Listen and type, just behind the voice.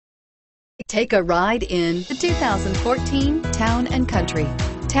Take a ride in the 2014 Town & Country.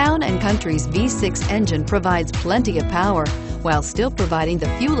 Town & Country's V6 engine provides plenty of power while still providing the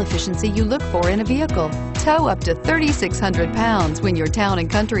fuel efficiency you look for in a vehicle. Tow up to 3,600 pounds when your Town &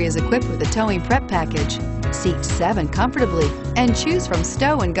 Country is equipped with a towing prep package. Seat 7 comfortably and choose from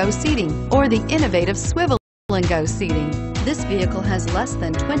stow and go seating or the innovative swivel and go seating. This vehicle has less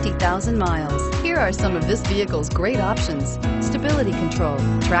than 20,000 miles. Here are some of this vehicle's great options: stability control,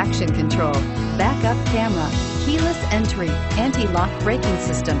 traction control, backup camera, keyless entry, anti-lock braking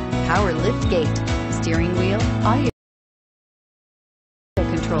system, power lift gate, steering wheel audio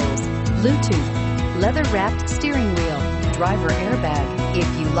controls, Bluetooth, leather-wrapped steering wheel, driver airbag.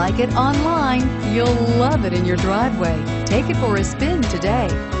 If you like it online, you'll love it in your driveway. Take it for a spin today.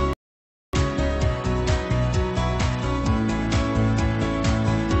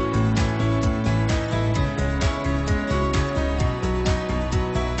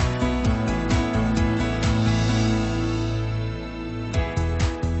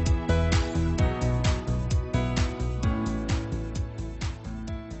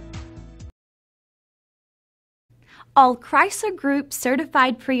 All Chrysler Group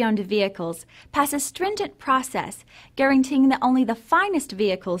certified pre-owned vehicles pass a stringent process guaranteeing that only the finest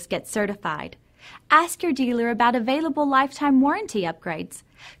vehicles get certified. Ask your dealer about available lifetime warranty upgrades.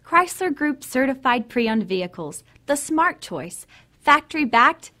 Chrysler Group certified pre-owned vehicles, the smart choice, factory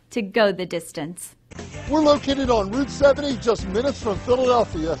backed to go the distance. We're located on Route 70, just minutes from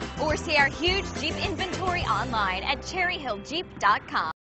Philadelphia. Or see our huge Jeep inventory online at cherryhilljeep.com.